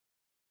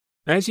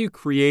As you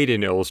create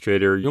in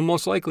Illustrator, you'll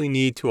most likely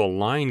need to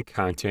align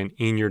content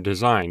in your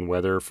design,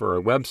 whether for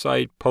a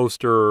website,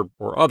 poster,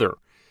 or other.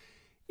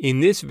 In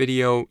this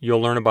video,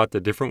 you'll learn about the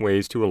different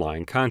ways to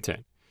align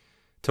content.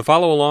 To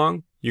follow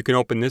along, you can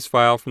open this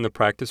file from the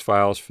practice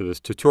files for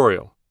this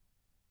tutorial.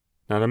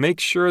 Now, to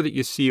make sure that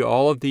you see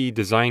all of the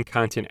design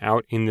content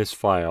out in this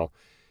file,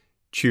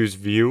 choose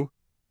View,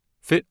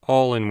 Fit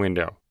All in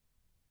Window.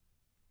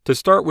 To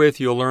start with,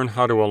 you'll learn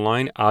how to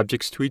align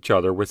objects to each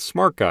other with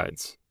smart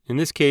guides. In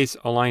this case,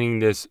 aligning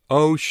this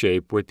O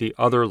shape with the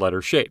other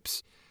letter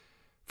shapes.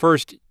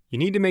 First, you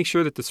need to make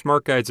sure that the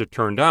smart guides are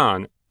turned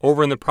on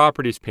over in the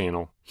Properties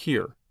panel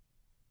here.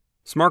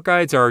 Smart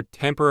guides are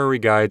temporary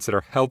guides that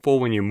are helpful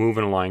when you move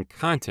and align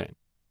content.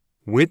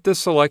 With the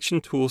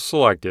selection tool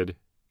selected,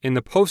 in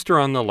the poster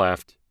on the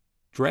left,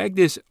 drag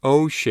this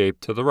O shape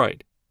to the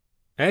right.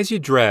 As you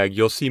drag,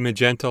 you'll see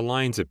magenta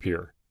lines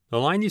appear. The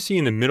line you see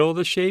in the middle of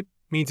the shape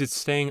means it's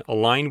staying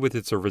aligned with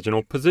its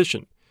original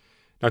position.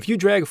 Now, if you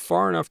drag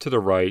far enough to the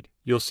right,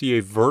 you'll see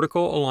a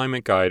vertical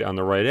alignment guide on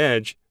the right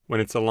edge when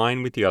it's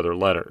aligned with the other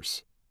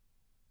letters.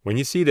 When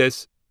you see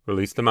this,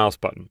 release the mouse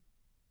button.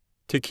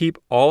 To keep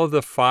all of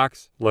the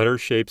Fox letter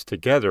shapes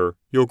together,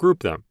 you'll group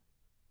them.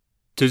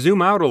 To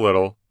zoom out a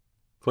little,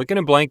 click in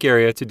a blank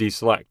area to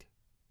deselect.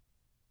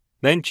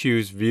 Then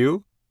choose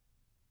View,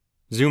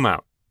 Zoom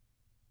Out.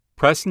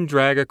 Press and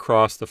drag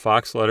across the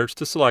Fox letters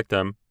to select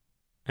them,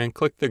 and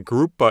click the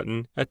Group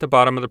button at the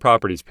bottom of the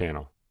Properties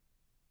panel.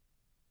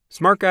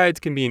 Smart guides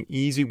can be an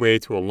easy way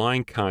to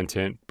align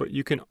content, but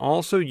you can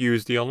also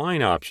use the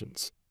Align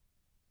options.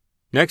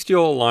 Next,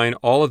 you'll align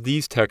all of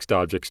these text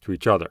objects to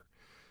each other.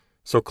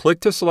 So click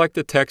to select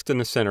the text in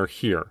the center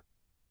here.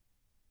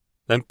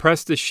 Then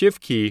press the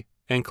Shift key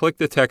and click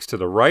the text to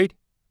the right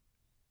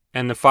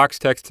and the Fox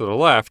text to the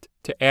left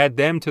to add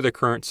them to the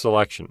current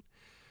selection.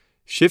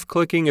 Shift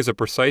clicking is a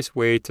precise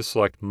way to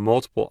select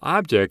multiple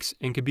objects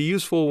and can be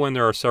useful when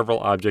there are several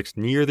objects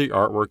near the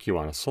artwork you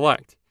want to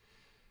select.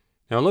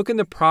 Now look in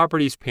the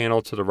Properties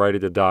panel to the right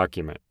of the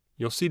document.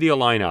 You'll see the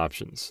Align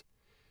options.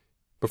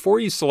 Before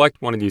you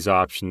select one of these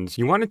options,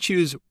 you want to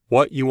choose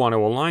what you want to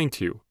align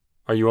to.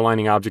 Are you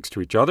aligning objects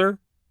to each other,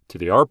 to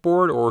the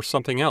artboard, or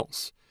something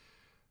else?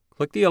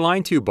 Click the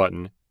Align To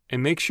button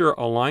and make sure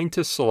Align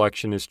to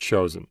Selection is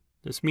chosen.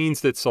 This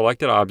means that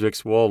selected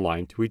objects will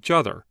align to each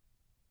other.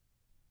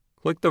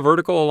 Click the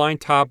Vertical Align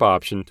Top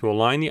option to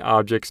align the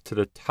objects to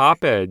the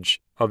top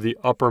edge of the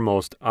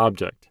uppermost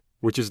object,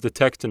 which is the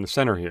text in the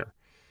center here.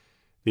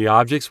 The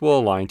objects will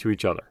align to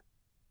each other.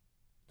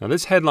 Now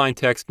this headline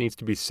text needs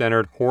to be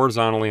centered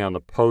horizontally on the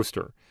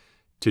poster.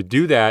 To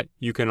do that,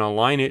 you can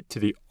align it to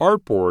the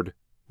artboard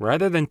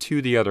rather than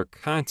to the other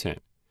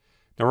content.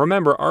 Now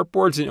remember,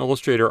 artboards in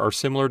Illustrator are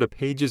similar to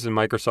pages in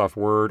Microsoft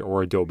Word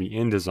or Adobe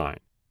InDesign.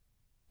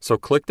 So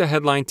click the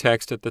headline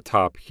text at the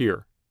top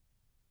here.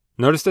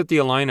 Notice that the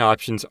Align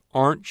options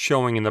aren't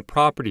showing in the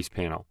Properties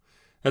panel.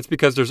 That's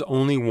because there's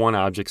only one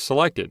object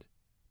selected.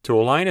 To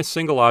align a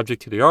single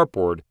object to the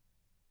artboard,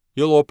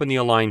 you'll open the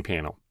Align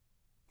panel.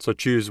 So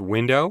choose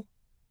Window,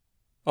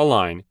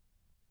 Align,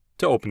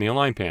 to open the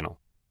Align panel.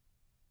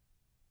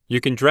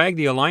 You can drag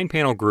the Align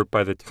panel group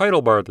by the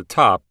title bar at the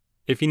top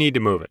if you need to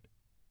move it.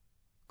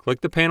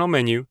 Click the panel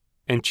menu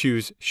and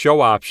choose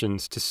Show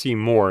Options to see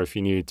more if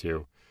you need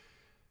to.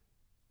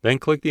 Then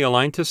click the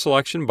Align to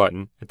Selection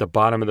button at the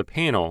bottom of the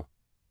panel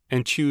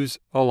and choose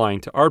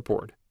Align to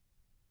Artboard.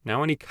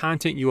 Now any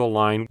content you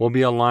align will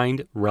be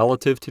aligned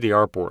relative to the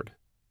artboard.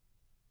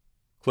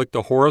 Click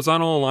the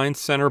Horizontal Align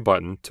Center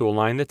button to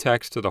align the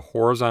text to the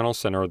horizontal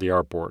center of the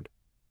artboard.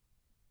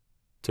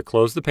 To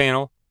close the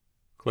panel,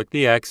 click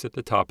the X at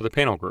the top of the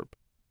panel group.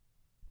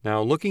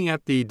 Now looking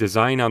at the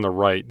design on the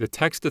right, the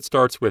text that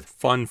starts with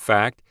Fun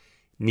Fact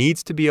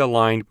needs to be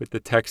aligned with the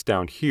text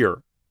down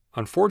here.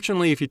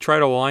 Unfortunately, if you try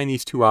to align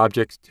these two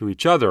objects to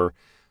each other,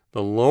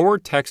 the lower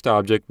text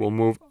object will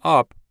move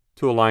up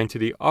to align to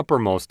the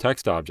uppermost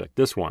text object,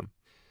 this one.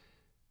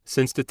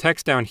 Since the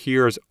text down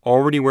here is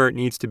already where it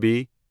needs to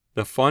be,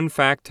 the Fun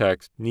Fact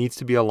text needs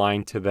to be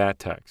aligned to that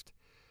text.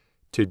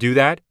 To do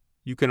that,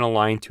 you can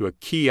align to a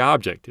key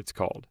object, it's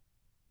called.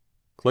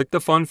 Click the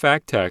Fun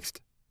Fact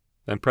text,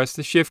 then press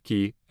the Shift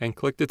key and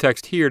click the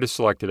text here to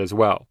select it as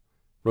well.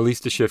 Release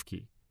the Shift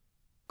key.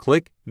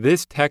 Click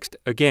this text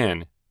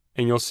again,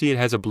 and you'll see it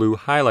has a blue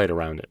highlight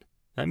around it.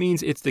 That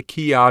means it's the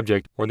key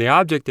object or the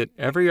object that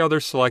every other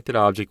selected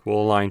object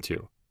will align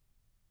to.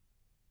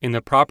 In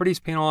the Properties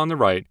panel on the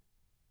right,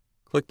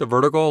 click the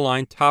Vertical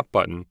Align Top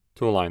button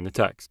to align the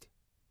text.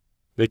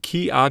 The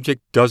key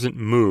object doesn't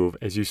move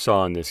as you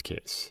saw in this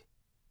case.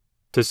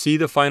 To see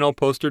the final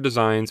poster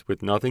designs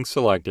with nothing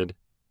selected,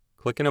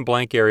 click in a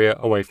blank area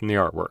away from the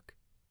artwork.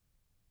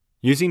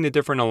 Using the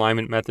different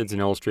alignment methods in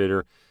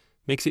Illustrator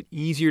makes it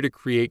easier to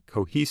create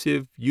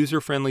cohesive,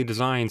 user-friendly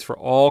designs for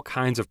all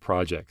kinds of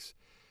projects.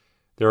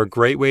 They're a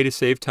great way to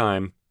save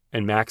time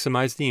and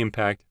maximize the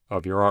impact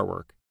of your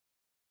artwork.